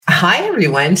Hi,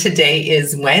 everyone. Today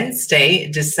is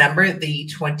Wednesday, December the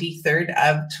 23rd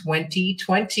of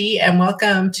 2020, and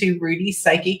welcome to Rudy's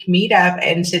Psychic Meetup.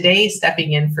 And today,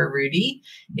 stepping in for Rudy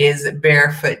is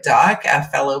Barefoot Doc, a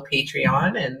fellow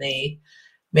Patreon, and they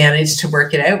managed to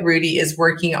work it out. Rudy is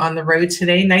working on the road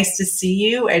today. Nice to see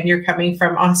you, and you're coming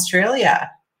from Australia.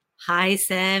 Hi,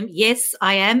 Sam. Yes,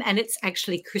 I am, and it's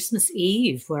actually Christmas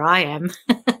Eve where I am.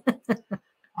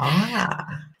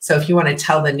 So if you want to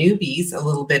tell the newbies a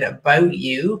little bit about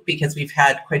you, because we've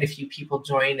had quite a few people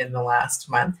join in the last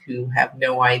month who have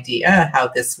no idea how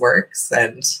this works.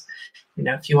 And,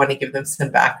 if you want to give them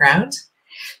some background.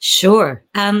 Sure.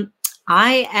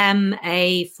 I am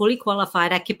a fully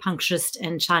qualified acupuncturist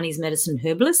and Chinese medicine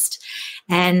herbalist.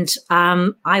 And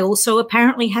I also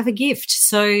apparently have a gift.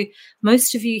 So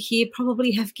most of you here probably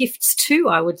have gifts too,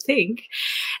 I would think.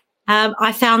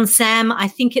 I found Sam, I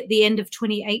think at the end of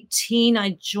 2018,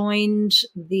 I joined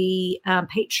the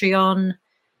Patreon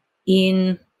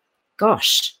it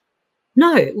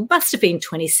must have been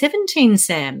 2017,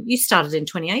 Sam. You started in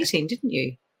 2018, didn't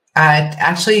you?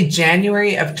 Actually,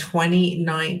 January of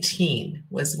 2019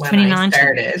 was when I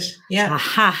started. Yeah.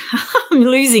 Aha. I'm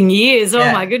losing years.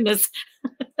 Yeah. Oh, my goodness.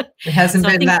 It hasn't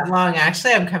been that long.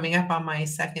 Actually, I'm coming up on my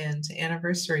second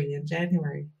anniversary in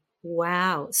January.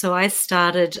 Wow. So I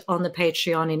started on the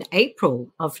Patreon in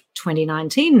April of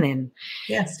 2019 then.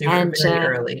 Yes, you were very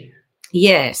early.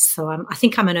 Yes. So I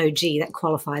think I'm an OG. That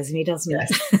qualifies me, doesn't it?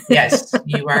 Yes,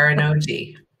 you are an OG.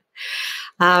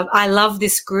 I love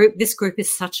this group. This group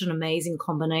is such an amazing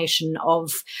combination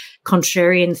of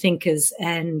contrarian thinkers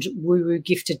and woo-woo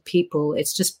gifted people.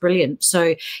 It's just brilliant.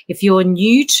 So if you're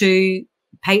new to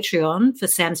Patreon, for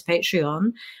Sam's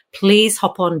Patreon, please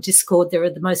hop on Discord. There are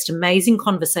the most amazing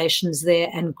conversations there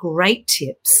and great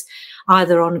tips,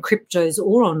 either on cryptos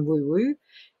or on woo-woo.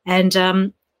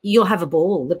 And you'll have a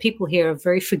ball. The people here are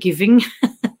very forgiving.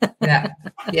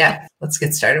 Yeah. Let's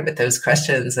get started with those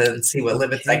questions and see what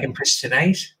limits I can push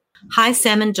tonight. Hi,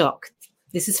 Sam and Doc.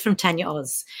 This is from Tanya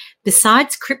Oz.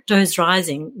 Besides cryptos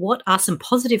rising, what are some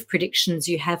positive predictions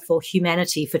you have for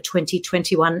humanity for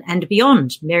 2021 and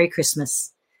beyond? Merry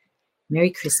Christmas.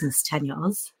 Merry Christmas, Tanya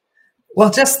Oz.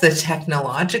 Well, just the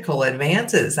technological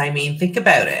advances. I mean, think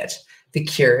about it. The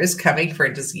cures coming for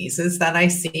diseases that I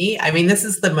see. I mean, this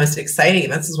is the most exciting.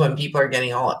 This is when people are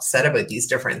getting all upset about these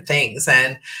different things.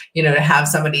 And, to have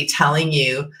somebody telling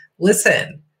you,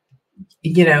 listen,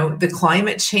 the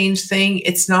climate change thing,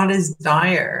 it's not as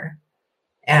dire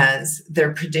as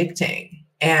they're predicting.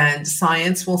 And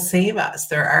science will save us.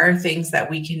 There are things that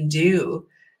we can do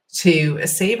to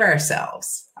save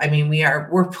ourselves. I mean,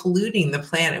 we're polluting the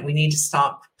planet. We need to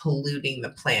stop polluting the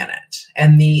planet.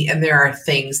 And there are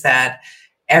things that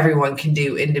everyone can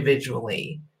do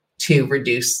individually to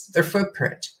reduce their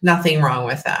footprint. Nothing wrong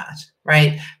with that,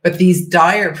 right? But these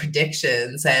dire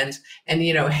predictions and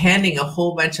handing a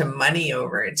whole bunch of money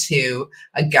over to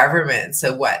a government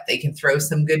so what, they can throw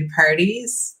some good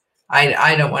parties?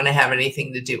 I don't want to have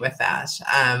anything to do with that.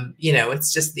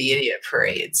 It's just the idiot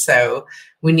parade. So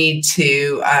we need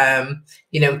to,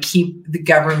 keep the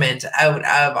government out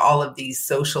of all of these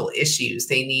social issues.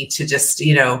 They need to just,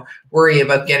 worry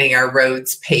about getting our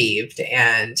roads paved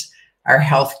and our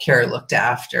healthcare looked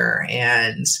after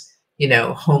and,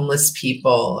 homeless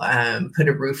people put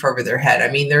a roof over their head. I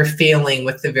mean, they're failing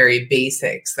with the very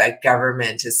basics that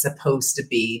government is supposed to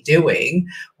be doing.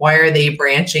 Why are they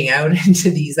branching out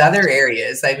into these other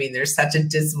areas? I mean, there's such a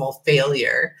dismal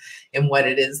failure in what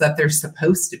it is that they're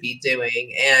supposed to be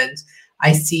doing. And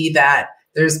I see that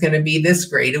there's going to be this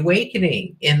great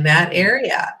awakening in that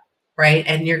area, right?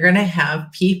 And you're going to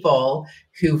have people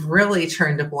who've really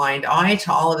turned a blind eye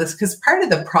to all of this, because part of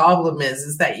the problem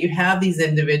is that you have these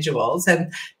individuals,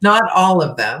 and not all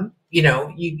of them,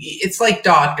 it's like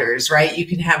doctors, right? You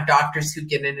can have doctors who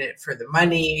get in it for the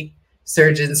money,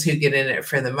 surgeons who get in it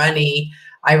for the money.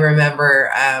 I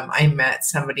remember I met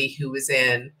somebody who was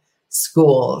in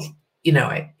school,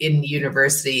 in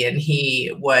university, and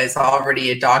he was already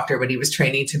a doctor, but he was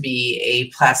training to be a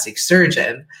plastic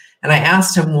surgeon. And I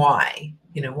asked him why.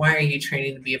 Why are you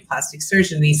training to be a plastic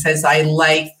surgeon? And he says, I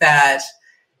like that,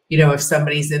 if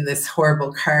somebody's in this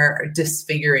horrible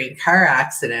disfiguring car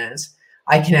accident,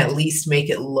 I can at least make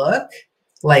it look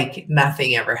like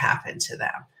nothing ever happened to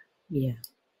them. Yeah.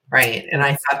 Right. And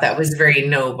I thought that was very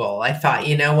noble. I thought,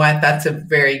 that's a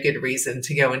very good reason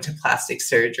to go into plastic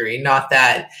surgery. Not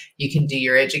that you can do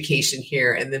your education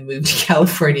here and then move to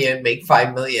California and make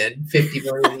 5 million, 50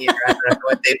 million a year. I don't know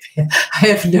what they pay. I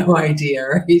have no idea.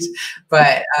 Right.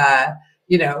 But,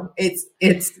 it's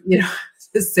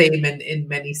the same in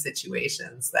many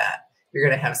situations, that you're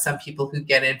going to have some people who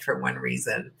get in for one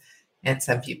reason and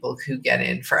some people who get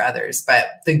in for others. But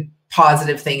the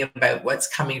positive thing about what's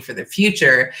coming for the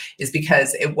future is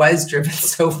because it was driven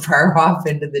so far off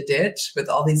into the ditch with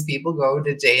all these people going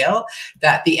to jail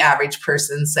that the average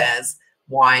person says,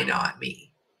 why not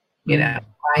me? You know,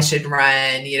 I should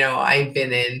run. You know, I've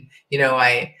been in, you know,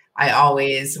 I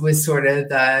always was sort of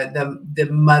the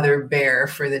mother bear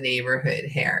for the neighborhood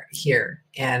here.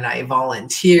 And I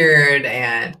volunteered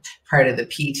and part of the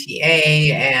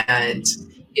PTA and,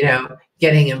 you know,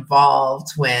 getting involved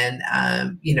when,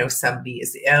 you know, somebody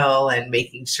is ill and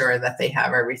making sure that they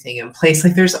have everything in place.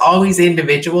 Like there's always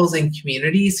individuals and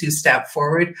communities who step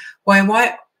forward.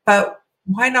 But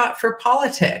why not for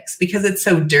politics? Because it's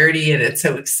so dirty and it's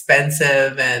so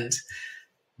expensive and,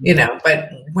 you know, but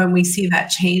when we see that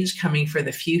change coming for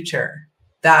the future,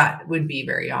 that would be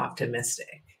very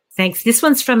optimistic. Thanks. This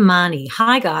one's from Marnie.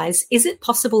 Hi, guys. Is it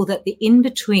possible that the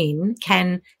in-between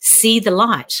can see the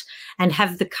light and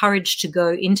have the courage to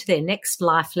go into their next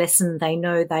life lesson they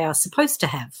know they are supposed to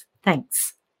have?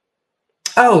 Thanks.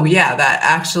 Oh, yeah, that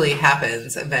actually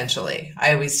happens eventually.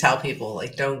 I always tell people,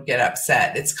 like, don't get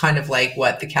upset. It's kind of like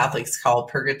what the Catholics call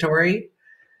purgatory,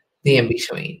 the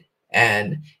in-between.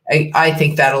 And I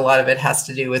think that a lot of it has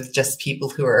to do with just people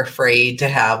who are afraid to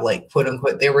have, like, quote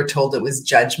unquote, they were told it was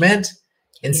judgment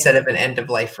instead of an end of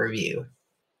life review.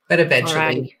 But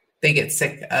eventually they get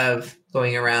sick of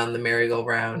going around the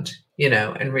merry-go-round, you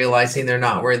know, and realizing they're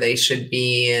not where they should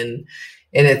be. And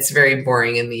it's very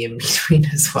boring in the in-between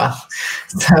as well.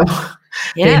 So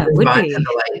yeah, it would be.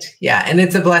 The light. Yeah. And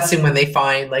it's a blessing when they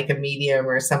find like a medium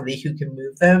or somebody who can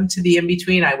move them to the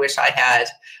in-between. I wish I had.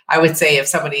 I would say if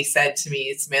somebody said to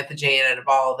me, Samantha Jane, out of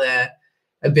all the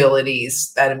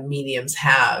abilities that mediums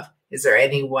have, is there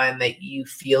anyone that you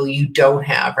feel you don't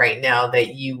have right now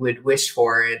that you would wish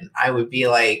for? And I would be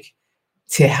like,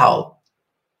 to help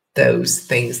those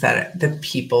things that the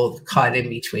people caught in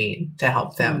between, to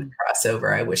help them cross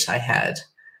over. I wish I had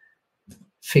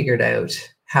figured out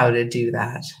how to do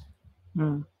that.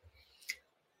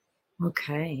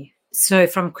 Okay. So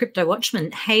from Crypto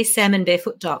Watchman, hey, Sam and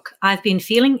Barefoot Doc, I've been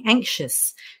feeling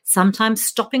anxious, sometimes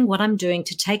stopping what I'm doing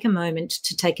to take a moment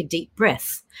to take a deep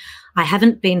breath. I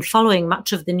haven't been following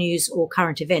much of the news or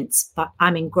current events, but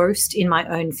I'm engrossed in my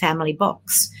own family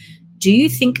box. Do you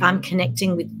think I'm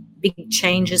connecting with big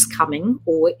changes coming,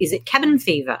 or is it cabin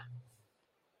fever?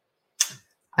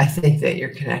 I think that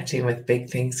you're connecting with big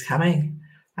things coming.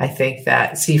 I think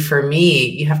that, see, for me,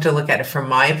 you have to look at it from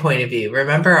my point of view.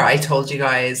 Remember, I told you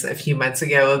guys a few months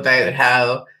ago about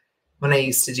how when I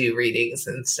used to do readings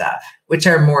and stuff, which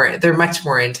are they're much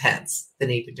more intense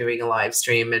than even doing a live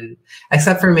stream, and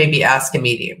except for maybe Ask a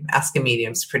Medium. Ask a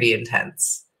Medium's pretty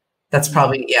intense. That's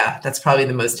probably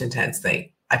the most intense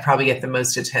thing. I probably get the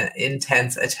most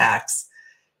intense attacks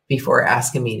before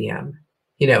Ask a Medium,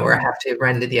 you know, where I have to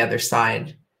run to the other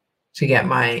side to get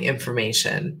my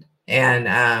information. And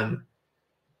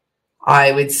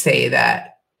I would say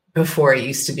that before it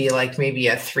used to be like maybe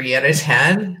a 3 out of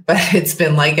 10, but it's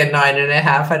been like a 9.5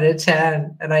 out of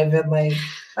 10. And I've been like,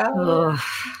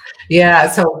 yeah.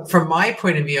 So from my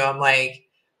point of view, I'm like,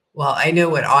 well, I know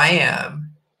what I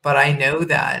am, but I know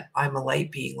that I'm a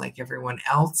light being like everyone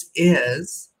else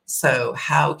is. So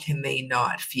how can they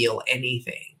not feel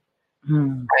anything?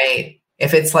 Right?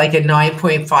 If it's like a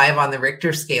 9.5 on the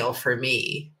Richter scale for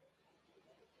me,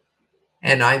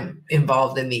 and I'm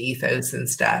involved in the ethos and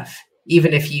stuff,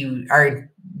 even if you are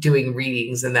doing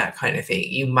readings and that kind of thing,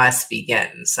 you must be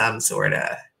getting some sort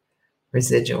of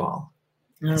residual.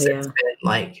 It's been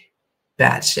like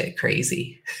batshit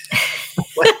crazy.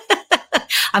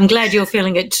 I'm glad you're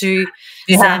feeling it too,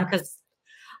 Sam, because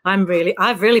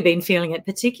I've really been feeling it,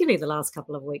 particularly the last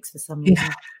couple of weeks for some reason.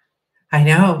 Yeah, I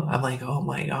know. I'm like, oh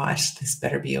my gosh, this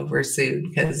better be over soon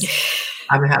because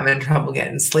I'm having trouble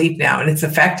getting sleep now, and it's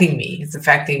affecting me. It's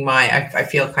affecting I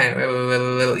feel kind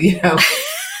of, you know,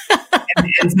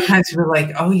 and sometimes you're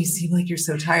like, oh, you seem like you're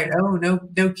so tired. Oh,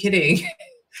 no kidding.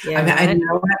 Yeah, I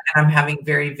know it, and I'm having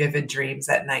very vivid dreams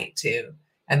at night too.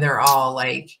 And they're all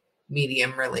like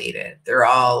medium related. They're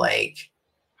all like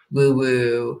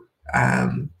woo-woo,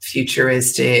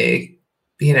 futuristic,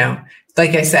 you know.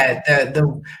 Like I said,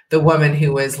 the woman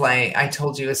who was like, I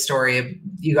told you a story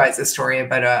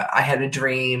about I had a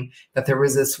dream that there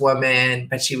was this woman,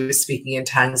 but she was speaking in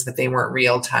tongues, but they weren't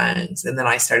real tongues. And then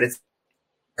I started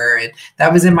her, and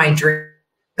that was in my dream.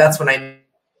 That's when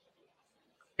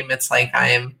it's like I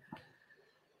am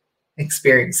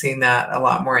experiencing that a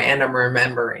lot more, and I'm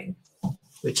remembering,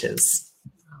 which is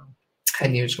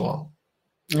unusual.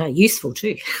 Useful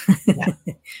too. Yeah.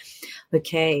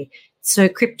 Okay. So,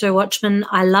 Crypto Watchman,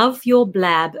 I love your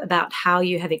blab about how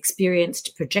you have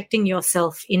experienced projecting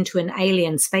yourself into an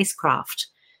alien spacecraft.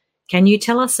 Can you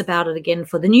tell us about it again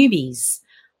for the newbies?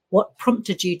 What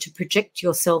prompted you to project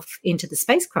yourself into the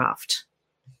spacecraft?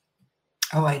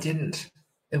 Oh, I didn't.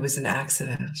 It was an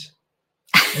accident.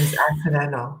 It was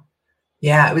accidental.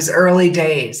 Yeah, it was early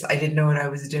days. I didn't know what I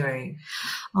was doing.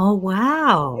 Oh,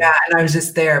 wow. Yeah, and I was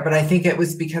just there, but I think it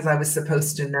was because I was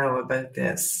supposed to know about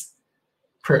this.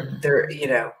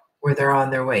 They're, where they're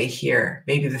on their way here.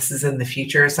 Maybe this is in the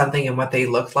future or something and what they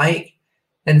look like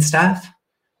and stuff.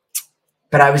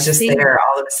 But I was just there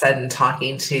all of a sudden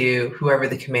talking to whoever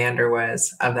the commander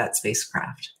was of that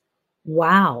spacecraft.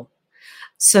 Wow.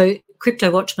 So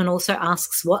Crypto Watchman also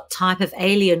asks, what type of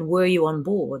alien were you on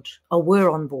board or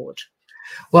were on board?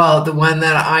 Well, the one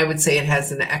that I would say, it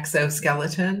has an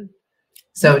exoskeleton.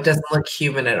 So it doesn't look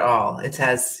human at all. It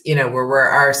has, we're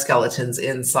our skeletons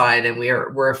inside and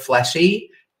we're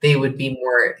fleshy. They would be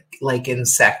more like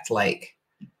insect-like.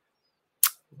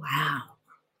 Wow.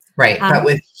 Right. But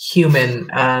with human,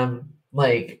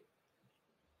 like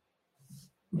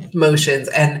motions,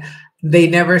 and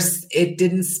it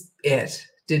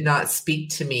did not speak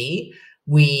to me.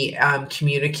 We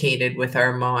communicated with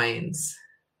our minds.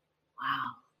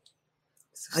 Wow.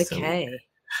 Okay.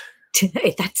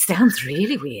 That sounds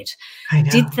really weird. I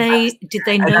know. Did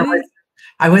they know?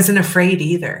 I wasn't afraid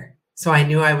either. So I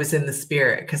knew I was in the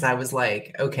spirit because I was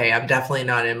like, okay, I'm definitely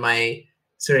not in my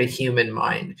sort of human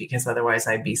mind, because otherwise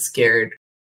I'd be scared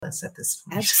at this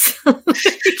point. Absolutely.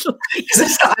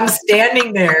 I'm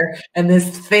standing there and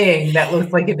this thing that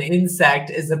looks like an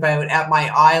insect is about at my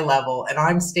eye level, and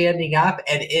I'm standing up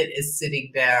and it is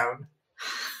sitting down.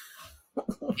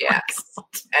 Yes.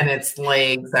 And its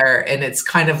legs and it's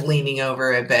kind of leaning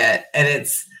over a bit,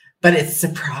 but it's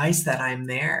surprised that I'm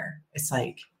there. It's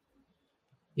like,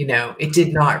 it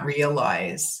did not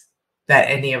realize that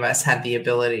any of us had the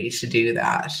ability to do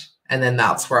that. And then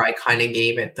that's where I kind of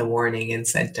gave it the warning and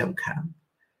said, don't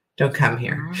come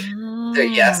here.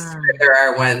 Yes, there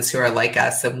are ones who are like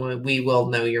us, and we will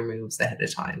know your moves ahead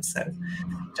of time. So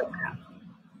don't come.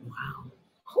 Wow.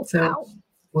 So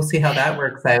we'll see how that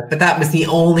works out. But that was the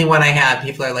only one I had.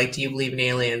 People are like, do you believe in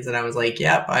aliens? And I was like,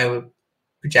 yep, I would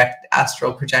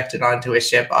astral projected onto a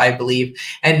ship, I believe.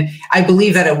 And I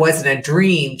believe that it wasn't a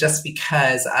dream just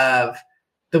because of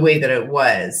the way that it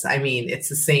was. I mean, it's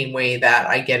the same way that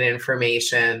I get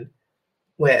information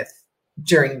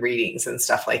during readings and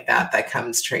stuff like that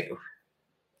comes true.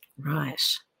 Right.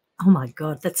 Oh my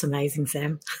God, that's amazing,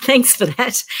 Sam. Thanks for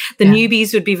that. The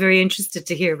newbies would be very interested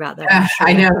to hear about that. Sure.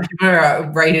 I know people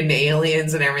are right into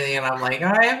aliens and everything, and I'm like,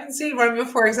 I haven't seen one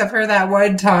before except for that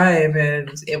one time,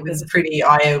 and it was pretty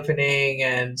eye-opening,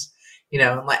 and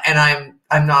and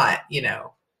I'm not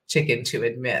chicken to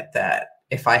admit that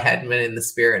if I hadn't been in the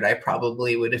spirit, I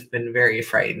probably would have been very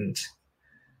frightened.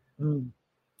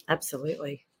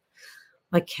 Absolutely.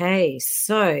 Okay,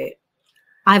 so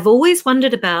I've always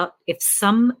wondered about if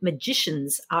some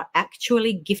magicians are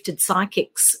actually gifted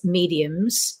psychics,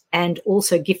 mediums, and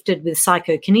also gifted with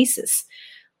psychokinesis.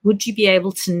 Would you be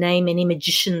able to name any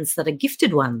magicians that are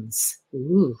gifted ones?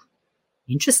 Ooh,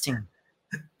 interesting.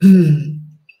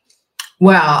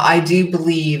 Well, I do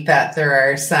believe that there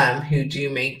are some who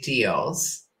do make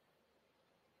deals,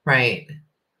 right,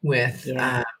 with,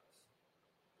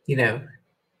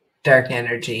 dark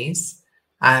energies.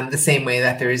 The same way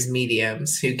that there's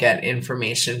mediums who get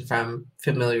information from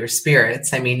familiar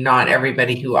spirits. I mean, not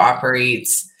everybody who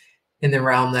operates in the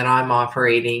realm that I'm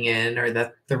operating in, or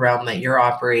the realm that you're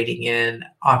operating in,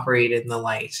 operate in the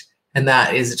light. And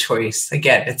that is a choice.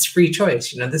 Again, it's free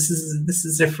choice. This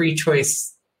is a free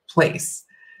choice place.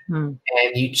 And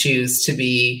you choose to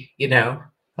be,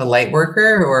 a light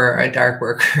worker or a dark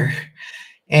worker.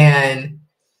 And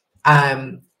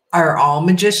are all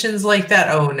magicians like that?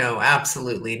 Oh, no,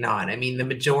 absolutely not. I mean, the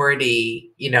majority,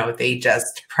 they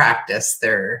just practice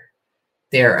their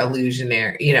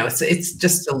illusionary, so it's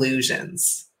just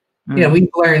illusions. We've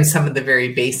learned some of the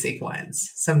very basic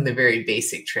ones, some of the very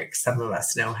basic tricks some of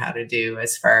us know how to do,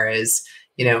 as far as,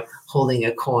 holding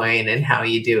a coin and how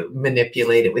you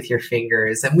manipulate it with your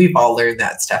fingers. And we've all learned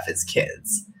that stuff as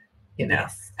kids,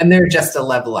 and they're just a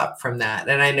level up from that.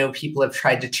 And I know people have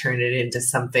tried to turn it into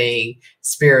something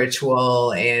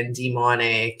spiritual and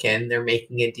demonic, and they're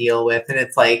making a deal with, and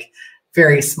it's like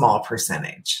very small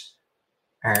percentage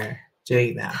are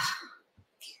doing that.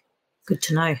 Good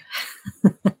to know.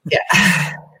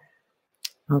 Yeah.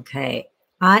 Okay.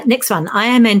 Next one. I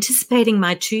am anticipating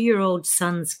my 2-year-old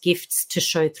son's gifts to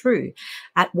show through.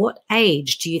 At what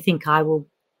age do you think I will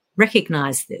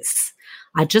recognize this?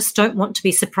 I just don't want to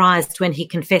be surprised when he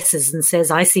confesses and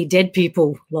says, I see dead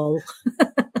people, lol.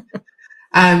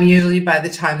 Usually by the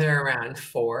time they're around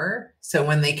 4. So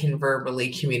when they can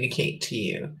verbally communicate to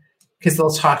you, because they'll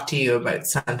talk to you about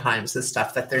sometimes the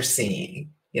stuff that they're seeing,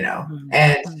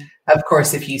 and of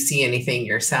course, if you see anything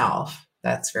yourself,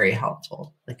 that's very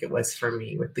helpful. Like it was for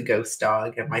me with the ghost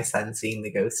dog and my son seeing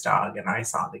the ghost dog and I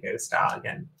saw the ghost dog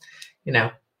and,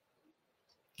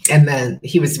 and then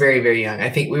he was very, very young. I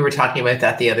think we were talking about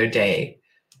that the other day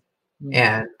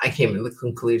and I came to the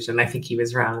conclusion, I think he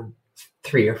was around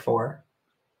 3 or 4.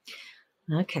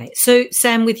 Okay. So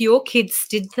Sam, with your kids,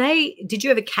 did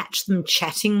you ever catch them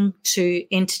chatting to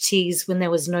entities when there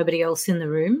was nobody else in the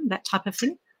room, that type of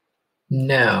thing?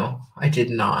 No, I did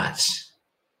not.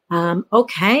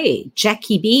 Okay.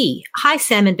 Jackie B. Hi,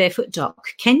 Sam and Barefoot Doc.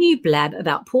 Can you blab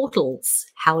about portals?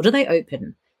 How do they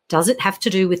open? Does it have to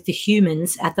do with the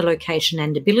humans at the location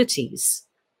and abilities?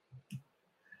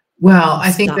 Well,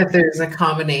 I think that there's a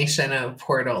combination of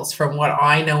portals from what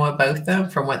I know about them,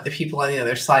 from what the people on the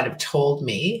other side have told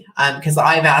me, because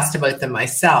I've asked about them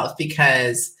myself,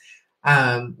 because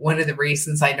one of the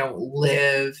reasons I don't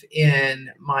live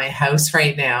in my house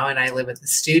right now and I live at the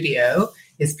studio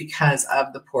is because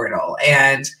of the portal.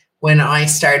 And when I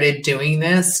started doing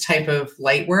this type of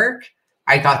light work,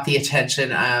 I got the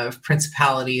attention of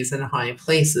principalities in high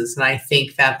places. And I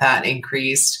think that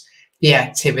increased the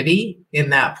activity in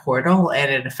that portal,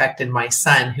 and it affected my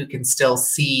son, who can still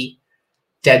see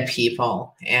dead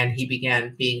people. And he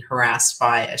began being harassed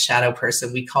by a shadow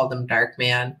person. We called him Dark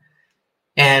Man.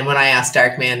 And when I asked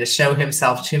Dark Man to show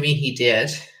himself to me, he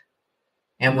did.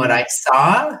 And what I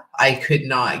saw, I could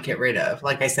not get rid of.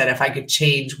 Like I said, if I could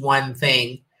change one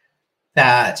thing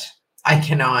that I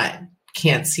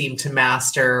can't seem to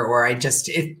master, or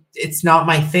it's not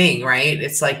my thing, right?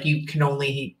 It's like you can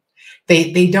only...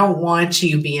 They don't want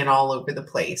you being all over the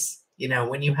place.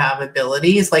 When you have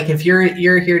abilities, like if you're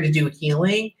here to do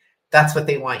healing, that's what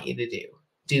they want you to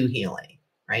do healing,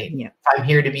 right? Yeah. If I'm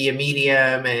here to be a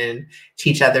medium and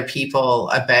teach other people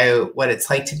about what it's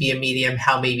like to be a medium,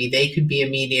 how maybe they could be a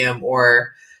medium,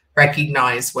 or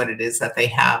recognize what it is that they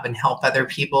have and help other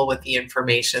people with the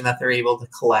information that they're able to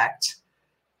collect.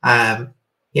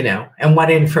 And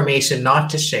what information not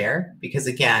to share, because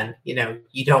again, you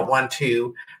don't want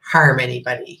to harm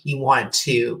anybody. You want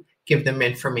to give them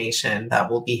information that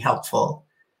will be helpful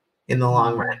in the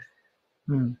long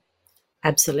run.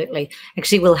 Absolutely.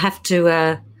 Actually, we'll have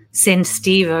to send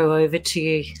Steve-O over to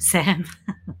you, Sam,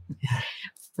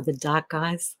 for the dark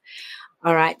guys.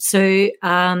 All right. So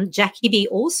Jackie B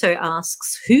also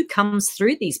asks, who comes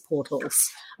through these portals?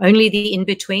 Only the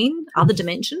in-between, other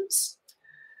dimensions?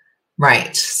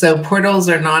 Right. So portals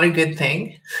are not a good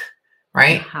thing,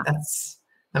 right?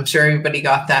 I'm sure everybody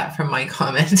got that from my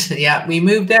comment. Yeah, we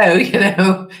moved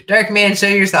out, Dark Man, show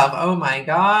yourself. Oh my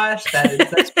gosh, that is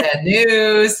such bad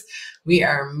news. We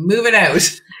are moving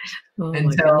out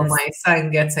until my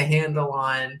son gets a handle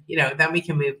on, then we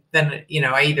can move. Then,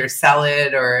 I either sell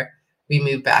it or we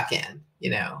move back in,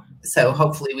 So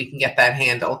hopefully we can get that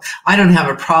handled. I don't have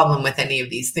a problem with any of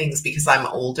these things because I'm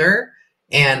older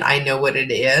and I know what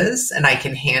it is and I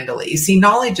can handle it. You see,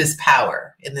 knowledge is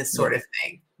power in this sort of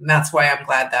thing. And that's why I'm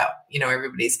glad that,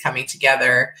 everybody's coming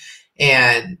together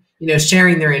and,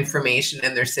 sharing their information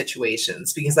and their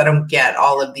situations, because I don't get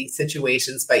all of these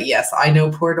situations. But yes, I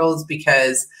know portals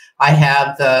because I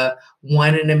have the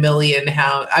 1 in a million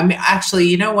house. I mean, actually,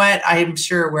 you know what? I'm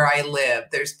sure where I live,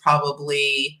 there's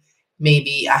probably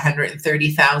maybe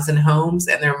 130,000 homes,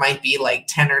 and there might be like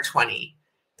 10 or 20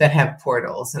 that have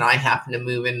portals, and I happen to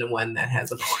move into one that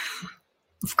has a portal.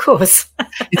 Of course.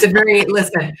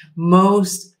 Listen,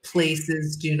 most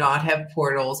places do not have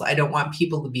portals. I don't want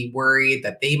people to be worried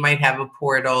that they might have a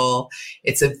portal.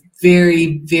 It's a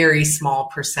very, very small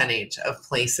percentage of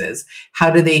places. How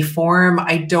do they form?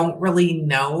 I don't really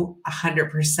know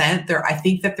 100%. I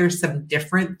think that there's some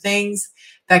different things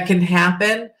that can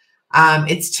happen.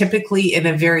 It's typically in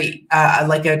a very,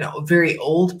 a very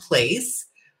old place.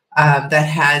 That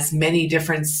has many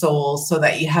different souls, so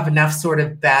that you have enough sort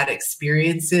of bad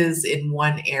experiences in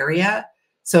one area.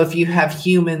 So if you have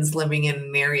humans living in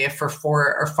an area for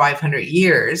 400 or 500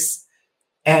 years,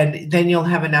 and then you'll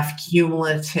have enough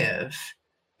cumulative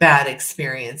bad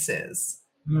experiences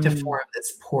to form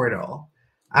this portal.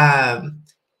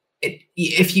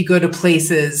 If you go to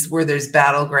places where there's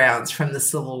battlegrounds from the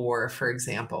Civil War, for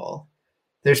example,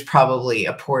 there's probably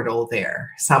a portal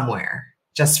there somewhere.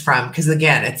 Just because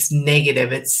again, it's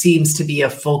negative. It seems to be a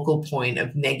focal point of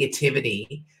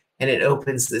negativity, and it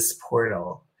opens this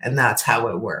portal, and that's how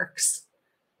it works.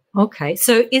 Okay.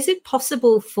 So is it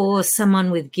possible for someone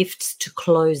with gifts to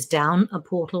close down a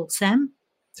portal, Sam?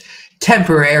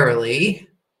 Temporarily,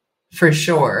 for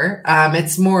sure.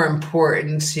 It's more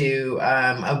important to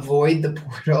avoid the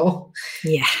portal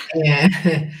Yeah.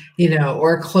 and,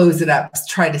 or close it up,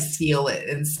 try to seal it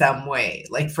in some way.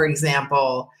 Like, for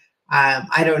example,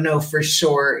 I don't know for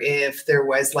sure if there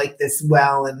was like this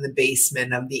well in the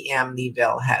basement of the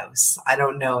Amityville house. I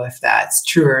don't know if that's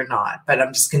true or not, but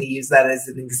I'm just going to use that as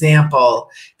an example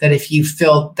that if you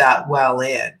filled that well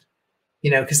in,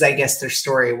 because I guess their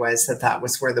story was that that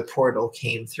was where the portal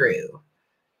came through,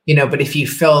 but if you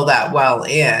fill that well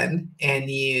in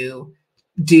and you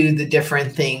do the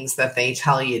different things that they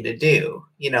tell you to do,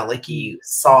 like you use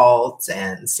salt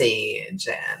and sage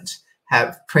and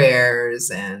have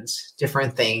prayers and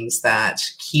different things that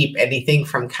keep anything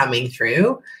from coming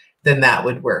through, then that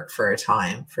would work for a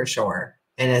time for sure.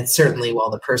 And it's certainly while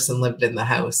the person lived in the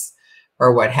house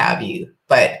or what have you.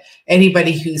 But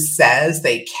anybody who says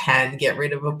they can get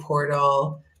rid of a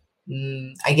portal,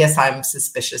 I guess I'm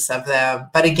suspicious of them.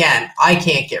 But again, I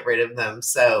can't get rid of them.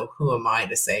 So who am I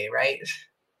to say, right?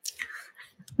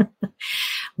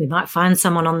 We might find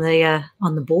someone on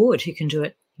the board who can do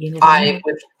it. I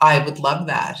would love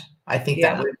that. I think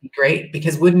that would be great,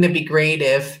 because wouldn't it be great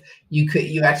if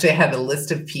you actually had a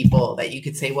list of people that you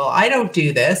could say, well, I don't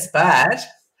do this, but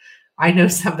I know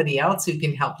somebody else who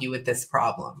can help you with this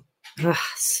problem. Oh,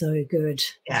 so good.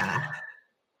 Yeah.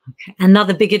 Okay.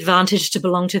 Another big advantage to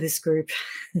belong to this group.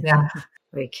 Yeah.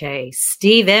 Okay.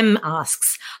 Steve M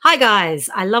asks, hi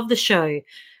guys, I love the show.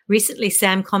 Recently,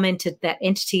 Sam commented that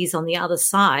entities on the other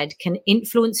side can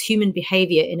influence human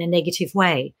behavior in a negative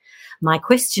way. My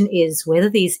question is whether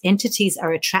these entities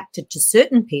are attracted to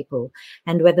certain people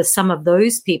and whether some of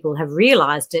those people have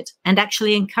realized it and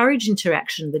actually encourage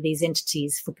interaction with these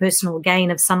entities for personal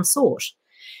gain of some sort.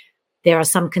 There are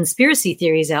some conspiracy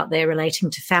theories out there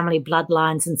relating to family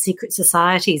bloodlines and secret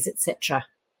societies, etc.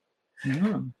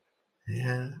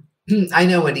 Yeah. I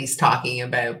know what he's talking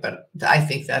about, but I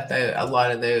think that a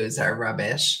lot of those are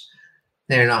rubbish.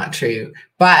 They're not true.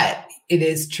 But it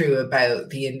is true about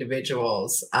the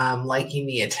individuals liking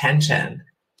the attention,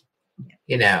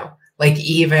 like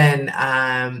even,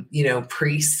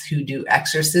 priests who do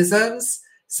exorcisms,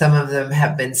 some of them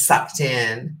have been sucked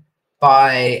in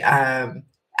by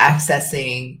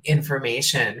accessing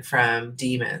information from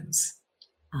demons.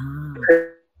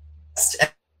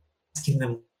 Asking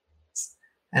them.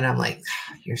 And I'm like,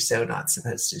 you're so not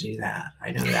supposed to do that.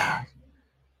 I know that.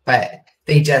 But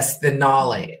the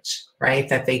knowledge, right,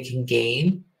 that they can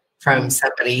gain from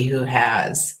somebody who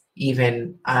has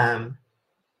even I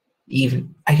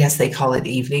guess they call it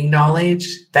evening knowledge.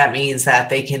 That means that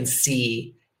they can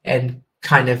see and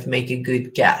kind of make a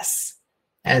good guess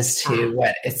as to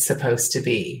what it's supposed to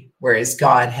be. Whereas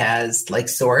God has, like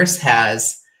Source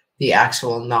has the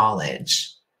actual knowledge.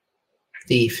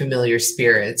 The familiar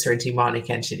spirits or demonic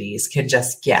entities can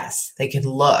just guess. They can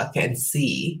look and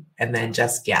see and then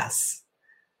just guess.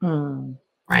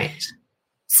 Right.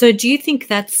 So do you think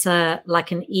that's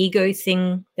like an ego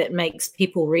thing that makes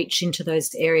people reach into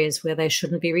those areas where they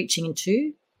shouldn't be reaching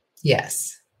into?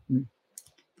 Yes.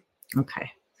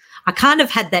 Okay. I kind of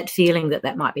had that feeling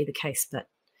that might be the case, but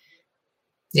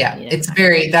yeah,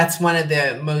 that's one of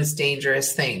the most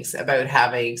dangerous things about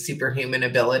having superhuman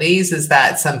abilities is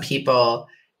that some people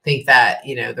think that,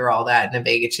 they're all that in a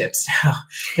bag of chips now,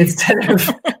 instead of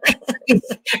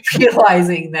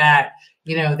realizing that,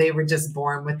 they were just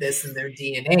born with this in their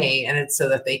DNA and it's so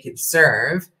that they can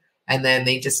serve. And then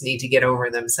they just need to get over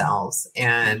themselves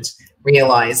and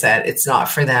realize that it's not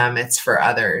for them, it's for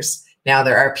others. Now,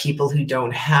 there are people who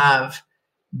don't have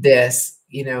this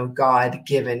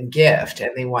God-given gift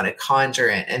and they want to conjure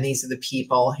it. And these are the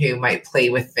people who might play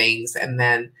with things and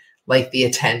then like the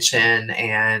attention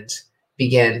and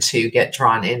begin to get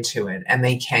drawn into it. And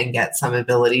they can get some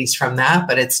abilities from that,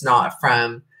 but it's not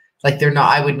from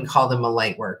I wouldn't call them a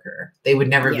light worker. They would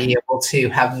never be able to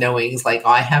have knowings like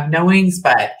I have knowings,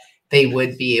 but they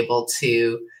would be able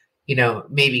to,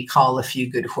 maybe call a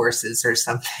few good horses or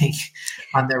something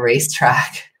on the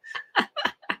racetrack.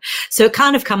 So it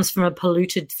kind of comes from a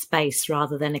polluted space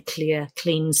rather than a clear,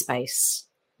 clean space.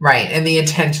 Right. And the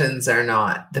intentions are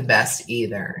not the best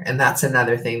either. And that's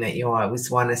another thing that you always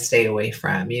want to stay away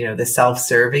from, the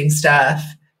self-serving stuff.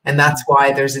 And that's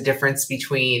why there's a difference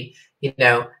between,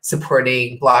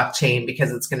 supporting blockchain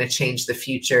because it's going to change the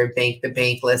future, bank the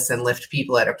bankless and lift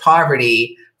people out of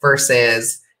poverty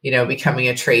versus, becoming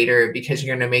a trader because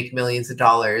you're going to make millions of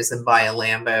dollars and buy a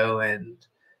Lambo and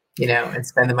and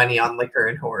spend the money on liquor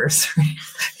and whores.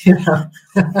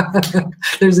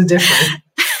 There's a difference.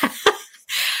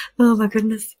 Oh my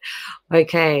goodness.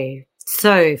 Okay.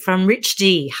 So from Rich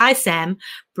D. Hi, Sam.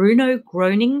 Bruno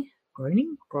Groening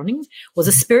was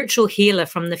a spiritual healer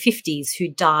from the 50s who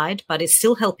died but is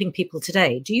still helping people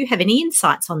today. Do you have any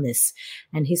insights on this?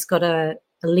 And he's got a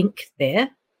link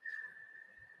there.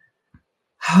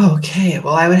 Okay,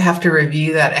 well, I would have to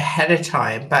review that ahead of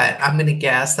time, but I'm going to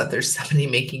guess that there's somebody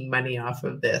making money off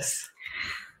of this.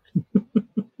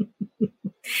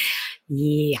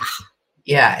 Yeah.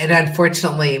 Yeah, and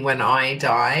unfortunately, when I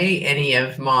die, any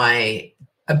of my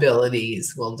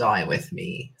abilities will die with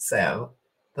me. So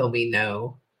there'll be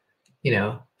no,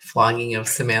 flogging of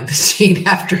Samantha Jean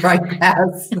after I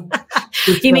pass.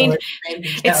 You mean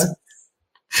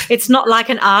it's not like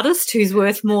an artist who's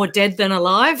worth more dead than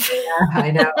alive? Yeah,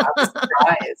 I know. I was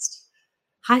surprised.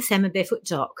 Hi, Sam and Barefoot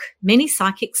Doc. Many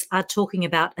psychics are talking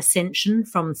about ascension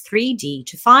from 3D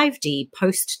to 5D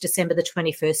post December the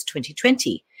 21st,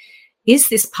 2020. Is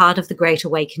this part of the Great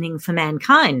Awakening for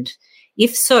mankind?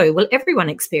 If so, will everyone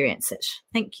experience it?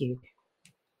 Thank you.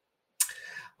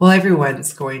 Well,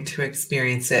 everyone's going to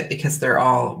experience it because we're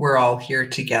all here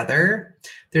together.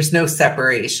 There's no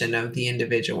separation of the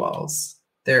individuals.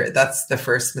 That's the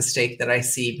first mistake that I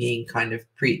see being kind of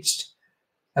preached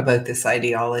about this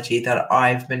ideology that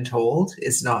I've been told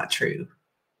is not true,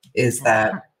 is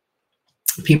that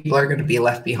people are going to be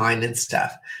left behind and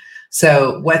stuff.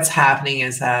 So what's happening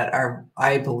is that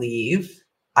I believe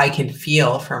I can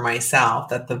feel for myself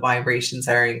that the vibrations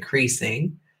are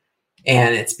increasing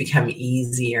and it's become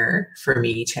easier for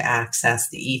me to access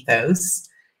the ethos.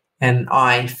 And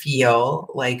I feel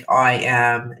like I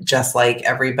am just like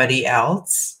everybody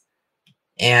else.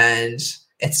 And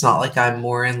it's not like I'm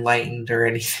more enlightened or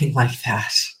anything like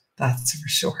that. That's for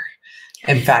sure.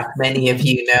 In fact, many of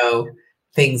you know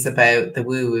things about the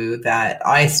woo-woo that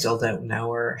I still don't know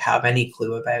or have any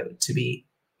clue about, to be,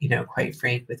 quite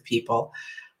frank with people.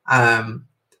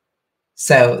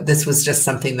 So this was just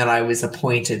something that I was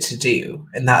appointed to do.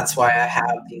 And that's why I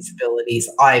have these abilities,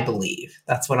 I believe.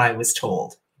 That's what I was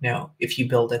told. If you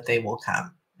build it, they will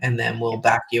come. And then we'll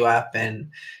back you up. And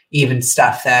even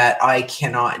stuff that I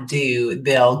cannot do,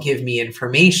 they'll give me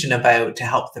information about to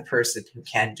help the person who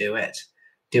can do it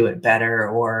better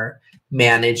or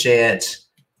manage it,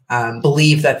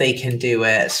 believe that they can do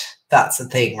it. That's the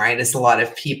thing, right? Is a lot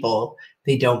of people,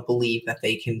 they don't believe that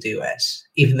they can do it,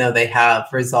 even though they have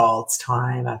results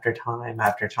time after time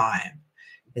after time.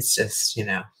 It's just,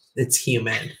 it's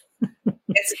human.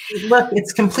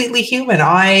 It's completely human.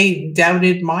 I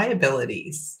doubted my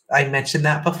abilities. I mentioned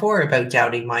that before about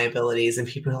doubting my abilities, and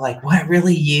people are like, what,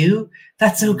 really you?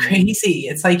 That's so crazy.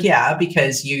 It's like, yeah,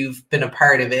 because you've been a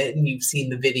part of it and you've seen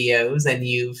the videos and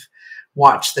you've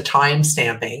watched the time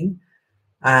stamping.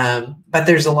 But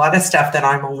there's a lot of stuff that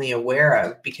I'm only aware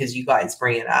of because you guys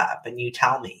bring it up and you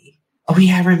tell me, oh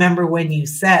yeah, I remember when you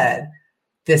said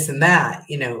this and that,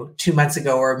 2 months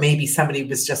ago, or maybe somebody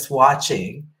was just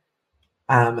watching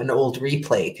an old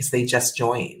replay because they just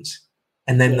joined,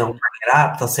 and then they'll bring it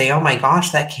up. They'll say, oh my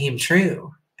gosh, that came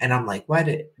true. And I'm like, what?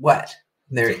 And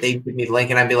they give me the link,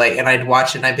 and I'd be like, and I'd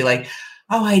watch it and I'd be like,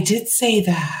 oh, I did say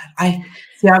that. I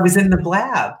was in the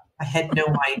blab. I had no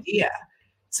idea.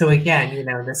 So again,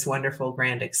 this wonderful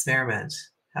grand experiment,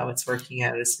 how it's working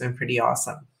out, has been pretty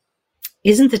awesome.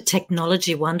 Isn't the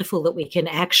technology wonderful that we can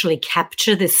actually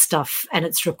capture this stuff and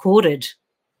it's recorded?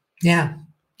 Yeah.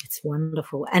 It's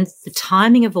wonderful. And the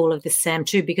timing of all of this, Sam,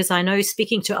 too, because I know,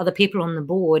 speaking to other people on the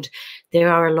board,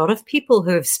 there are a lot of people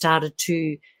who have started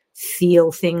to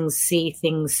feel things, see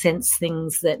things, sense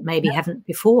things that maybe haven't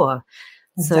before.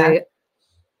 Exactly. So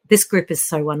this group is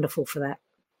so wonderful for that.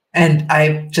 And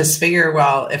I just figure,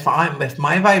 well, if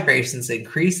my vibration's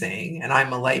increasing and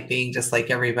I'm a light being just like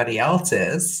everybody else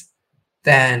is,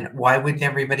 then why wouldn't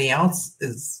everybody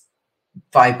else's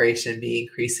vibration be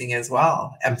increasing as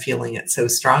well? I'm feeling it so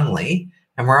strongly,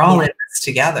 and we're all in this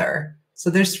together. So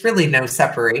there's really no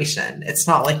separation. It's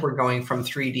not like we're going from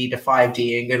 3D to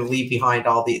 5D and going to leave behind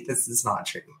this is not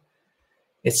true.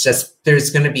 It's just,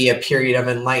 there's going to be a period of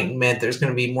enlightenment. There's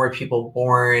going to be more people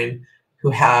born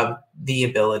who have the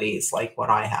abilities like what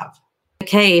I have.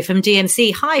 Okay, from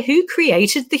DMC, hi, who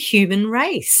created the human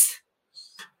race?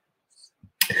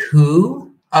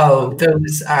 Who? Oh,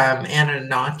 those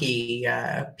Anunnaki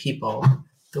people,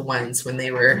 the ones when they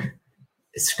were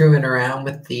screwing around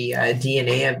with the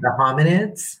DNA of the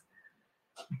hominids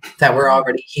that were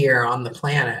already here on the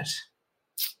planet.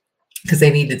 Because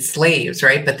they needed slaves,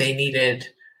 right? But they needed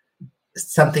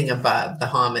something above the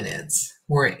hominids,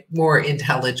 more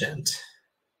intelligent.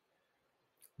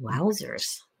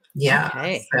 Wowzers. Yeah.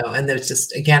 Okay. So, and there's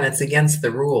just, again, it's against the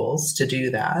rules to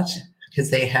do that because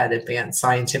they had advanced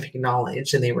scientific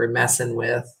knowledge and they were messing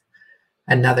with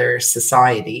another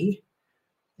society.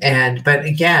 But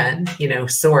again,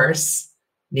 Source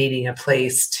needing a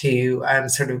place to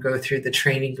sort of go through the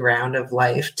training ground of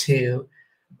life to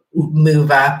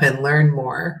move up and learn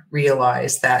more,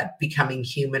 realize that becoming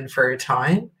human for a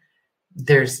time,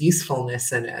 there's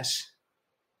usefulness in it.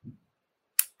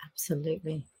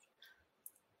 Absolutely.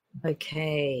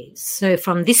 Okay, so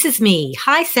from This Is Me,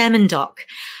 hi Sam and Doc.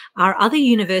 Are other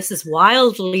universes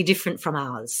wildly different from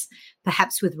ours,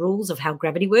 perhaps with rules of how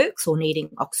gravity works or needing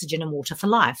oxygen and water for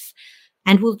life?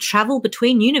 And will travel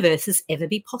between universes ever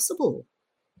be possible?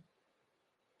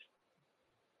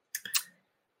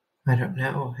 I don't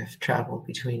know if travel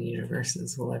between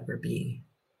universes will ever be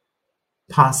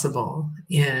possible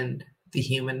in the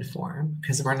human form,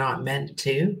 because we're not meant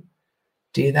to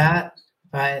do that,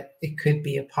 but it could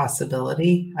be a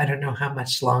possibility. I don't know how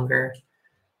much longer,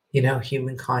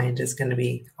 humankind is going to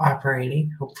be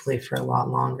operating, hopefully for a lot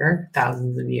longer,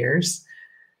 thousands of years,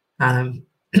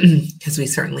 because we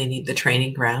certainly need the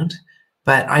training ground.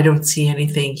 But I don't see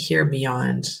anything here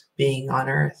beyond being on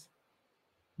Earth.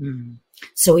 Mm.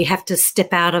 So we have to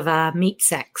step out of our meat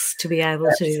sacks to be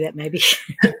able to do that, maybe.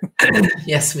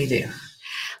 Yes, we do.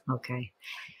 Okay.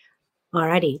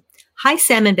 Alrighty. Hi,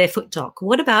 Sam and Barefoot Doc.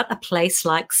 What about a place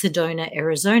like Sedona,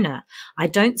 Arizona? I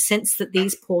don't sense that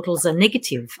these portals are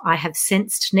negative. I have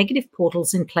sensed negative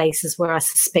portals in places where I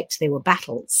suspect there were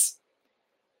battles.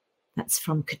 That's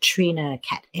from Katrina,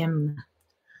 Cat M.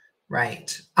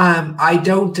 Right. I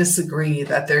don't disagree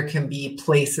that there can be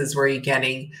places where you're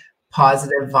getting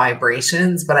positive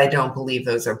vibrations, but I don't believe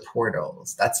those are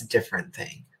portals. That's a different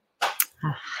thing.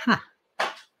 Aha.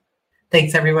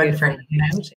 Thanks, everyone, for hanging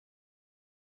out.